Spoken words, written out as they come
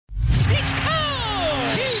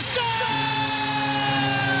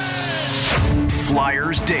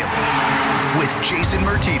Flyers Daily with Jason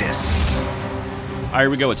Martinez. All right, here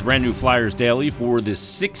we go. It's brand new Flyers Daily for the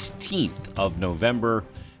 16th of November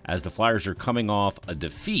as the Flyers are coming off a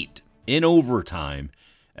defeat in overtime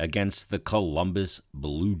against the Columbus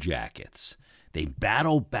Blue Jackets. They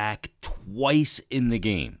battle back twice in the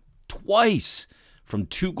game, twice from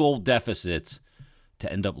 2-goal deficits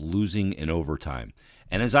to end up losing in overtime.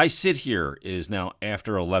 And as I sit here, it is now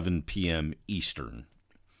after 11 p.m. Eastern.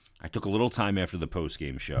 I took a little time after the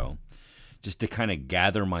postgame show just to kind of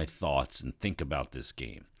gather my thoughts and think about this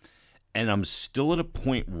game. And I'm still at a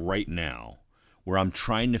point right now where I'm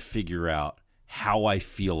trying to figure out how I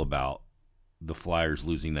feel about the Flyers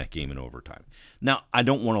losing that game in overtime. Now, I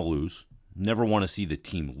don't want to lose. Never want to see the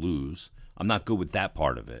team lose. I'm not good with that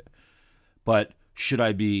part of it. But should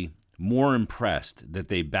I be more impressed that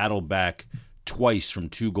they battled back twice from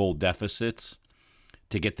 2-goal deficits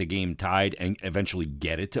to get the game tied and eventually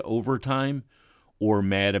get it to overtime, or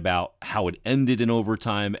mad about how it ended in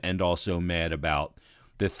overtime and also mad about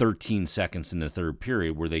the 13 seconds in the third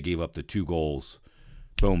period where they gave up the 2 goals?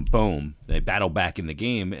 Boom, boom. They battle back in the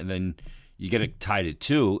game, and then you get it tied at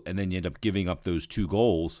 2, and then you end up giving up those 2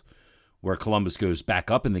 goals where Columbus goes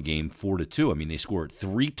back up in the game 4-2. I mean, they scored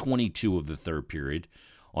 3:22 of the third period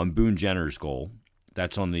on Boone Jenner's goal.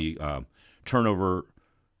 That's on the turnover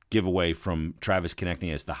giveaway from Travis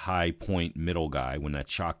Konecny as the high point middle guy when that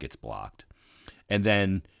shot gets blocked. And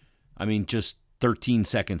then, I mean, just 13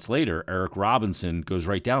 seconds later, Eric Robinson goes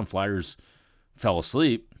right down. Flyers fell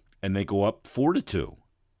asleep, and they go up 4-2.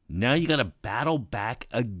 Now you got to battle back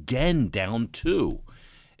again down 2.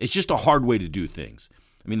 It's just a hard way to do things.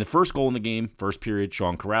 I mean, the first goal in the game, first period,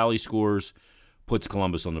 Sean Kuraly scores, puts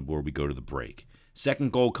Columbus on the board. We go to the break.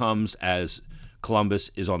 Second goal comes as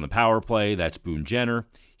Columbus is on the power play. That's Boone Jenner.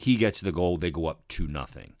 He gets the goal. They go up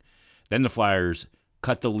 2-0. Then the Flyers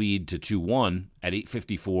cut the lead to 2-1 at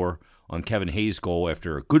 8:54 on Kevin Hayes' goal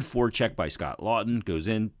after a good forecheck by Scott Lawton. Goes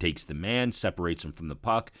in, takes the man, separates him from the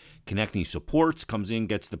puck. Konecny supports, comes in,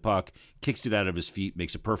 gets the puck, kicks it out of his feet,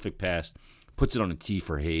 makes a perfect pass, puts it on a tee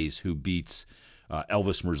for Hayes, who beats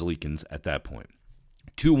Elvis Merzlikins at that point.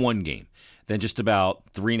 2-1 game. Then just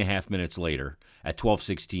about 3.5 minutes later, at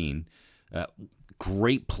 12:16,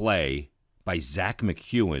 great play by Zach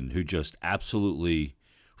McEwen, who just absolutely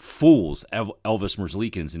fools Elvis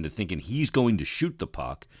Merzlikins into thinking he's going to shoot the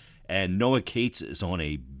puck, and Noah Cates is on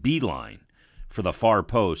a beeline for the far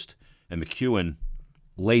post, and McEwen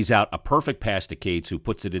lays out a perfect pass to Cates, who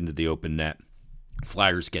puts it into the open net.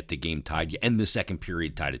 Flyers get the game tied. You end the second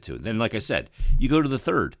period tied at 2. Then, like I said, you go to the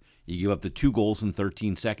third. You give up the 2 goals in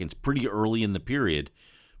 13 seconds pretty early in the period,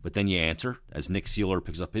 but then you answer as Nick Seeler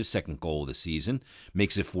picks up his second goal of the season,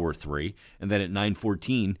 makes it 4-3, and then at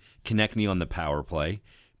 9:14, Konecny on the power play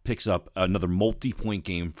picks up another multi-point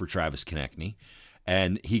game for Travis Konecny,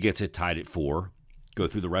 and he gets it tied at 4. Go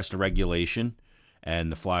through the rest of regulation,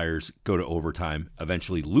 and the Flyers go to overtime,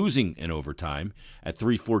 eventually losing in overtime at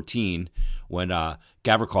 3:14 when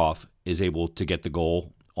Gavrikov is able to get the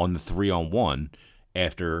goal on the 3-on-1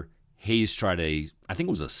 after Hayes tried I think it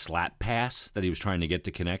was a slap pass that he was trying to get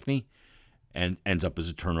to Konecny, and ends up as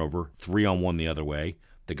a turnover, 3-on-1 the other way.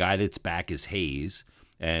 The guy that's back is Hayes,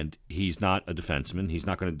 and he's not a defenseman. He's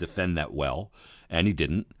not going to defend that well, and he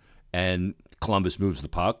didn't. And Columbus moves the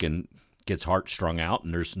puck and gets Hart strung out,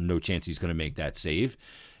 and there's no chance he's going to make that save.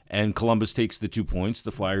 And Columbus takes the 2 points.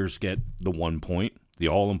 The Flyers get the 1 point, the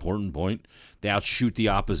all-important point. They outshoot the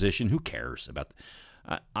opposition. Who cares about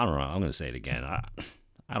I don't know. I'm going to say it again.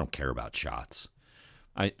 I don't care about shots.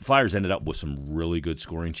 Flyers ended up with some really good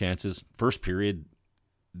scoring chances. First period,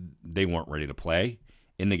 they weren't ready to play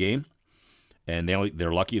in the game, and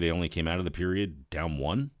they're lucky they only came out of the period down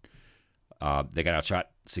 1. They got outshot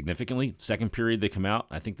significantly. Second period, they come out.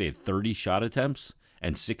 I think they had 30 shot attempts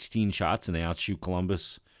and 16 shots, and they outshoot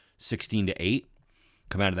Columbus 16-8.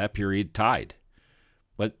 Come out of that period tied.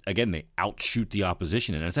 But again, they outshoot the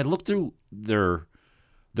opposition. And as I look through their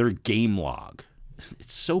game log,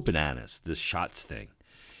 it's so bananas, this shots thing,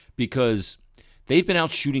 because they've been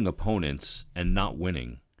outshooting opponents and not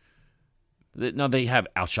winning. Now, they have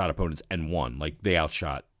outshot opponents and won. Like, they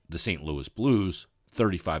outshot the St. Louis Blues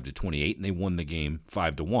 35-28, and they won the game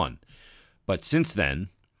 5-1. But since then,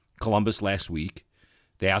 Columbus last week,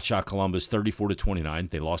 they outshot Columbus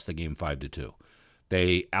 34-29. They lost the game 5-2.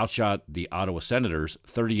 They outshot the Ottawa Senators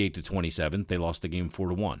 38-27. They lost the game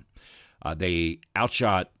 4-1. They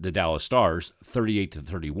outshot the Dallas Stars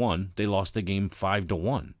 38-31. They lost the game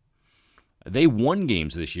 5-1. They won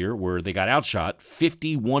games this year where they got outshot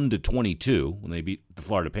 51-22 when they beat the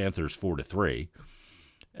Florida Panthers 4-3.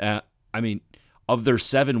 I mean, of their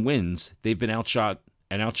 7 wins, they've been outshot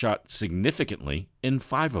and outshot significantly in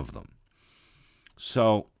 5 of them.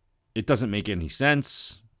 So it doesn't make any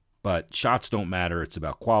sense, but shots don't matter. It's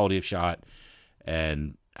about quality of shot,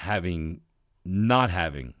 and not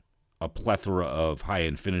having a plethora of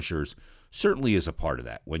high-end finishers certainly is a part of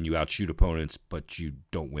that when you outshoot opponents, but you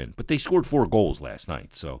don't win. But they scored 4 goals last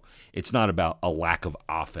night, so it's not about a lack of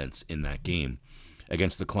offense in that game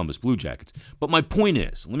against the Columbus Blue Jackets. But my point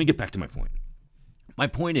is, let me get back to my point. My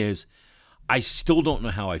point is, I still don't know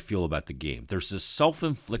how I feel about the game. There's this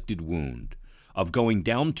self-inflicted wound of going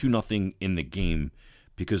down 2-0 in the game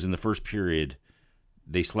because in the first period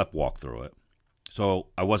they sleptwalked through it. So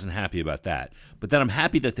I wasn't happy about that. But then I'm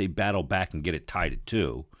happy that they battle back and get it tied at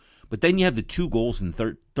 2. But then you have the 2 goals in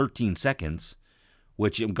 13 seconds,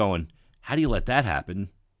 which I'm going, how do you let that happen?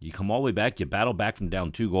 You come all the way back, you battle back from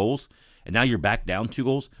down 2 goals, and now you're back down 2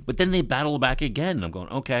 goals. But then they battle back again. And I'm going,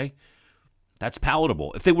 okay, that's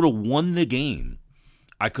palatable. If they would have won the game,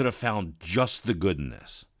 I could have found just the good in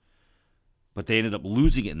this. But they ended up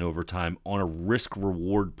losing it in overtime on a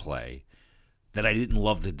risk-reward play that I didn't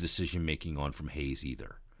love the decision-making on from Hayes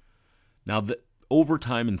either. Now, the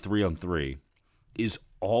overtime in 3-on-3 is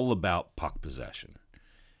all about puck possession.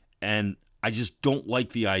 And I just don't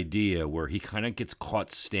like the idea where he kind of gets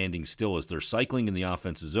caught standing still as they're cycling in the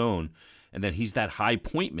offensive zone, and then he's that high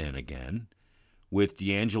point man again with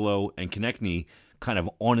D'Angelo and Konechny kind of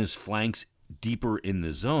on his flanks deeper in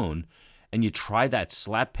the zone, and you try that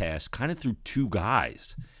slap pass kind of through 2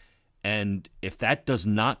 guys. And if that does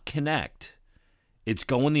not connect, it's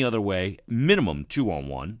going the other way, minimum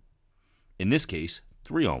 2-on-1. In this case,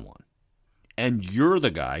 3-on-1. And you're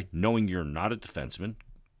the guy, knowing you're not a defenseman,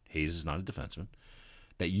 Hayes is not a defenseman,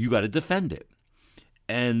 that you got to defend it.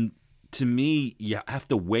 And to me, you have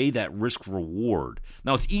to weigh that risk-reward.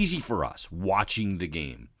 Now, it's easy for us watching the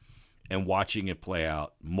game and watching it play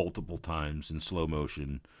out multiple times in slow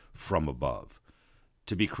motion from above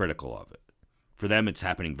to be critical of it. For them, it's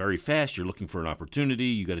happening very fast. You're looking for an opportunity.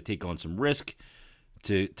 You got to take on some risk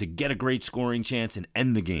to get a great scoring chance and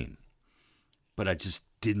end the game. But I just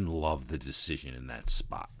didn't love the decision in that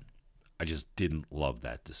spot. I just didn't love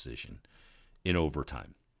that decision in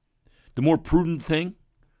overtime. The more prudent thing,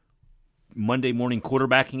 Monday morning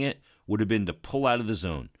quarterbacking it, would have been to pull out of the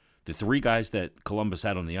zone. The 3 guys that Columbus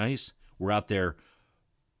had on the ice were out there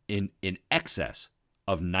in excess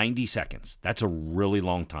of 90 seconds. That's a really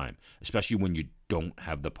long time, especially when you don't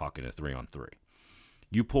have the puck in a 3-on-3.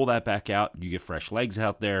 You pull that back out, you get fresh legs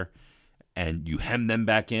out there, and you hem them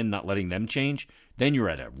back in, not letting them change, then you're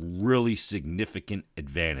at a really significant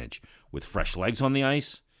advantage with fresh legs on the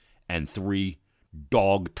ice and 3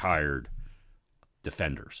 dog-tired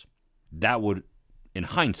defenders. That would, in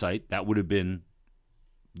hindsight, that would have been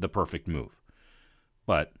the perfect move.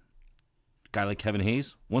 But a guy like Kevin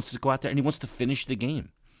Hayes wants to go out there and he wants to finish the game,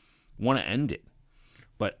 want to end it.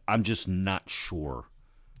 But I'm just not sure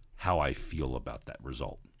how I feel about that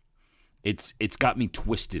result. It's got me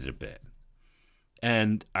twisted a bit.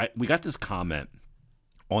 And we got this comment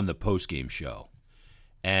on the post-game show,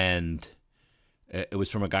 and it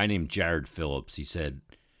was from a guy named Jared Phillips. He said,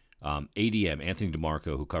 ADM, Anthony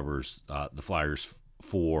DeMarco, who covers the Flyers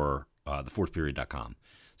for thefourthperiod.com,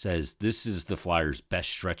 says, this is the Flyers'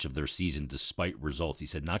 best stretch of their season despite results. He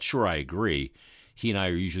said, not sure I agree. He and I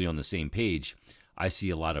are usually on the same page. I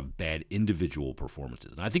see a lot of bad individual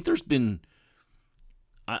performances. And I think there's been,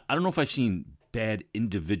 I don't know if I've seen bad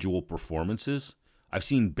individual performances. I've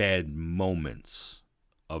seen bad moments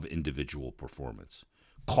of individual performance,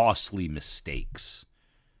 costly mistakes.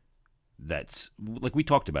 That's like we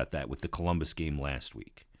talked about that with the Columbus game last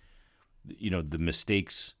week. You know, the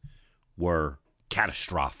mistakes were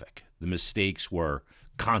catastrophic. The mistakes were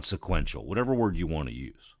consequential, whatever word you want to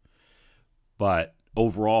use. But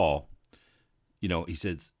overall, you know, he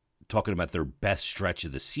said, talking about their best stretch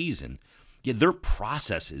of the season, yeah, their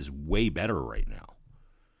process is way better right now.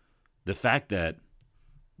 The fact that,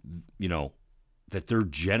 you know, that they're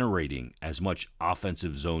generating as much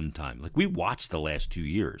offensive zone time. Like we watched the last 2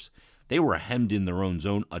 years. They were hemmed in their own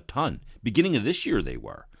zone a ton. Beginning of this year they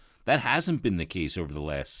were. That hasn't been the case over the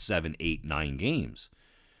last 7, 8, 9 games.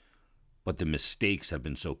 But the mistakes have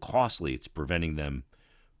been so costly, it's preventing them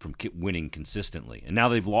from winning consistently. And now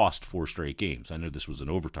they've lost 4 straight games. I know this was an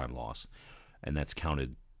overtime loss, and that's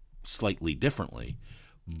counted slightly differently.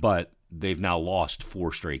 But they've now lost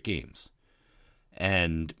 4 straight games.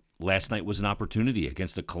 And last night was an opportunity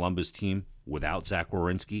against the Columbus team without Zach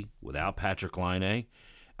Werenski, without Patrick Laine.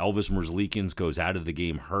 Elvis Merzlikins goes out of the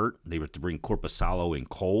game hurt. They have to bring Korpisalo in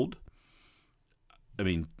cold. I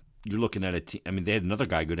mean, you're looking at a team. I mean, they had another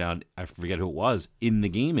guy go down, I forget who it was, in the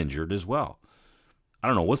game injured as well. I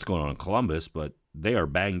don't know what's going on in Columbus, but they are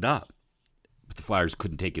banged up. But the Flyers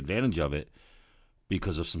couldn't take advantage of it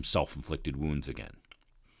because of some self-inflicted wounds again.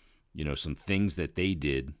 Some things that they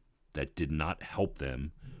did that did not help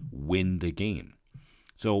them win the game.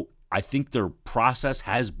 So I think their process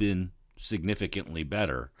has been significantly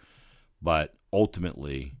better, but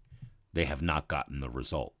ultimately they have not gotten the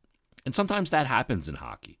result. And sometimes that happens in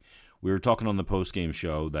hockey. We were talking on the post-game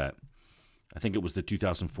show that I think it was the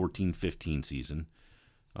 2014-15 season.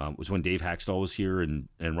 Was when Dave Haxtell was here and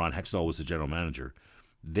Ron Hextall was the general manager.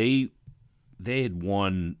 They had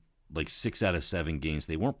won like 6 out of 7 games.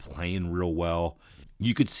 They weren't playing real well.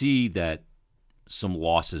 You could see that some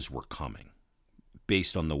losses were coming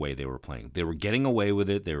based on the way they were playing. They were getting away with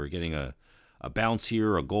it. They were getting a bounce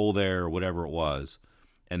here, a goal there, or whatever it was,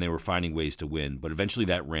 and they were finding ways to win. But eventually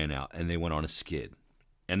that ran out, and they went on a skid.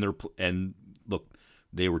 And look,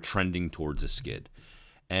 they were trending towards a skid.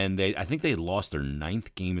 And I think they had lost their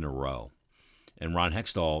 9th game in a row. And Ron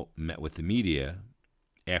Hextall met with the media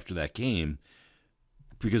after that game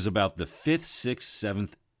because about the 5th, 6th,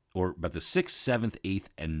 7th, or about the 6th, 7th, 8th,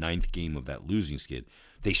 and 9th game of that losing skid,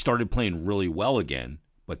 they started playing really well again,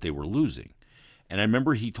 but they were losing. And I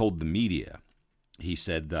remember he told the media, he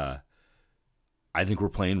said, I think we're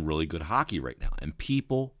playing really good hockey right now. And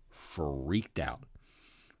people freaked out.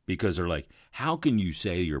 Because they're like, how can you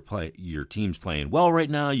say your team's playing well right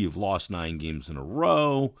now? You've lost 9 games in a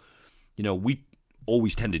row. We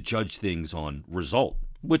always tend to judge things on result,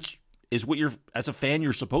 which is what as a fan,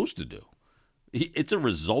 you're supposed to do. It's a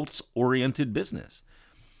results-oriented business.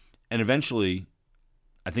 And eventually,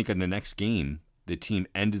 I think in the next game, the team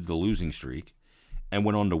ended the losing streak and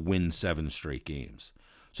went on to win 7 straight games.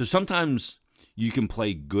 So sometimes you can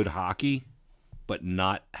play good hockey but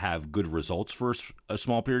not have good results for a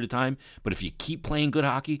small period of time. But if you keep playing good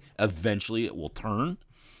hockey, eventually it will turn.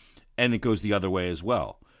 And it goes the other way as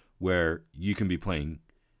well, where you can be playing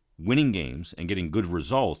winning games and getting good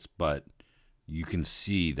results, but you can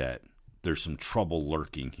see that there's some trouble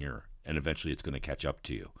lurking here, and eventually it's going to catch up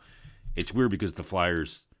to you. It's weird because the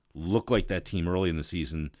Flyers look like that team early in the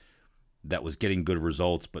season that was getting good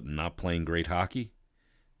results but not playing great hockey.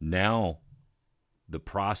 Now the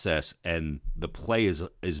process and the play is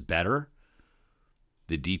better,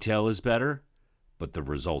 the detail is better, but the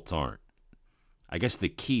results aren't. I guess the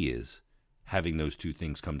key is having those two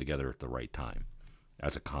things come together at the right time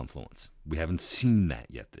as a confluence. We haven't seen that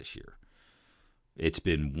yet this year. It's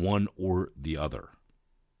been one or the other.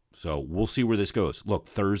 So we'll see where this goes. Look,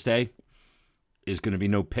 Thursday is going to be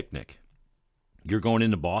no picnic. You're going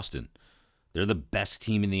into Boston. They're the best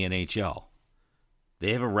team in the NHL.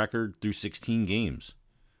 They have a record through 16 games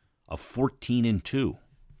of 14-2.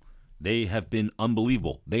 They have been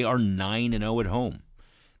unbelievable. They are 9-0 at home.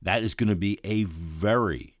 That is going to be a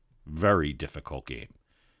very, very difficult game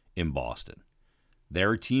in Boston.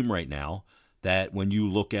 They're a team right now that when you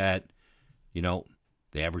look at,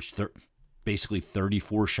 they average basically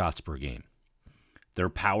 34 shots per game. Their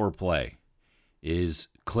power play is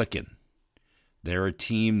clicking. They're a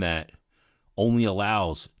team that only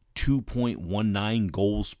allows 2.19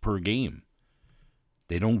 goals per game.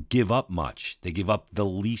 They don't give up much. They give up the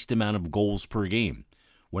least amount of goals per game.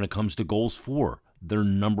 When it comes to goals for, they're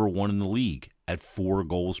number 1 in the league at 4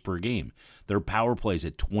 goals per game. Their power plays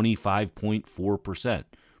at 25.4%.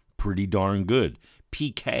 Pretty darn good.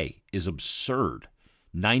 PK is absurd.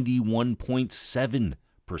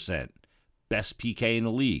 91.7%. Best PK in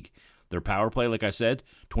the league. Their power play, like I said,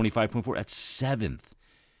 25.4. That's 7th.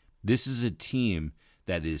 This is a team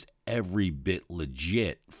that is every bit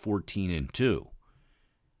legit 14-2.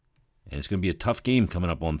 And it's going to be a tough game coming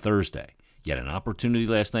up on Thursday. You had an opportunity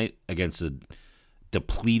last night against a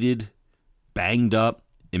depleted, banged up,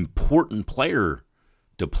 important player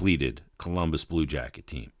depleted Columbus Blue Jacket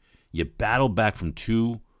team. You battled back from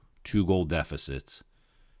two-goal deficits.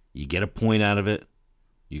 You get a point out of it.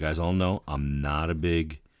 You guys all know I'm not a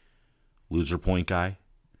big loser point guy.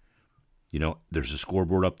 There's a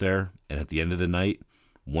scoreboard up there, and at the end of the night,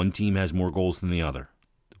 one team has more goals than the other.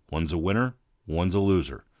 One's a winner, one's a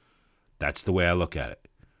loser. That's the way I look at it.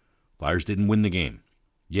 Flyers didn't win the game.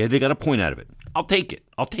 Yeah, they got a point out of it. I'll take it.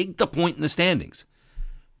 I'll take the point in the standings.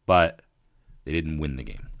 But they didn't win the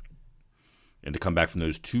game. And to come back from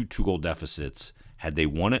those two-goal deficits, had they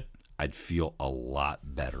won it, I'd feel a lot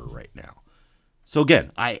better right now. So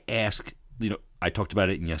again, I talked about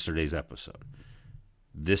it in yesterday's episode.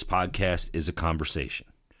 This podcast is a conversation.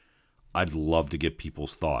 I'd love to get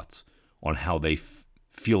people's thoughts on how they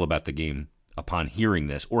feel about the game upon hearing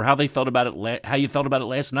this, or how they felt about it, how you felt about it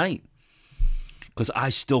last night. Because I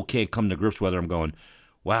still can't come to grips whether I'm going,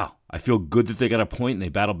 wow, I feel good that they got a point and they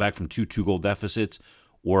battled back from two-goal deficits,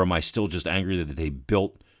 Or am I still just angry that they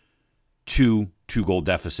built two-goal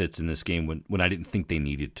deficits in this game when I didn't think they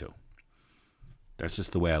needed to? That's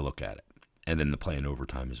just the way I look at it. And then the play in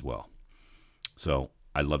overtime as well. So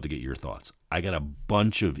I'd love to get your thoughts. I got a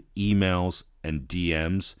bunch of emails and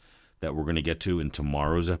DMs that we're going to get to in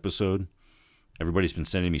tomorrow's episode. Everybody's been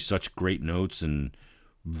sending me such great notes and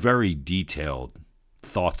very detailed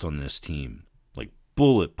thoughts on this team. Like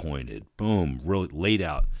bullet pointed, boom, really laid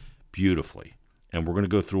out beautifully. And we're going to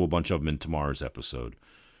go through a bunch of them in tomorrow's episode.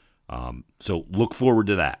 So look forward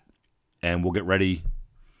to that. And we'll get ready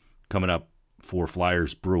coming up for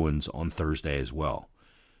Flyers Bruins on Thursday as well.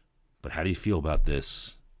 But how do you feel about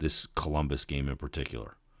this Columbus game in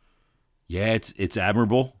particular? Yeah, it's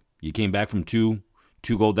admirable. You came back from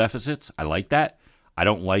two-goal deficits. I like that. I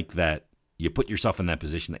don't like that you put yourself in that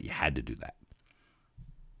position that you had to do that.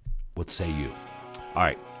 What say you? All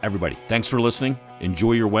right, everybody, thanks for listening.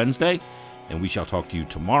 Enjoy your Wednesday, and we shall talk to you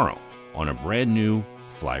tomorrow on a brand new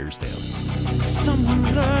Flyers Daily.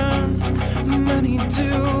 Someone learn, many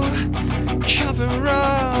do, cover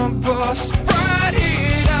up or spread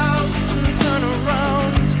it out, turn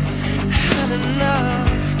around, had enough,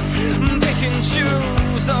 pick and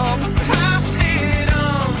choose or pass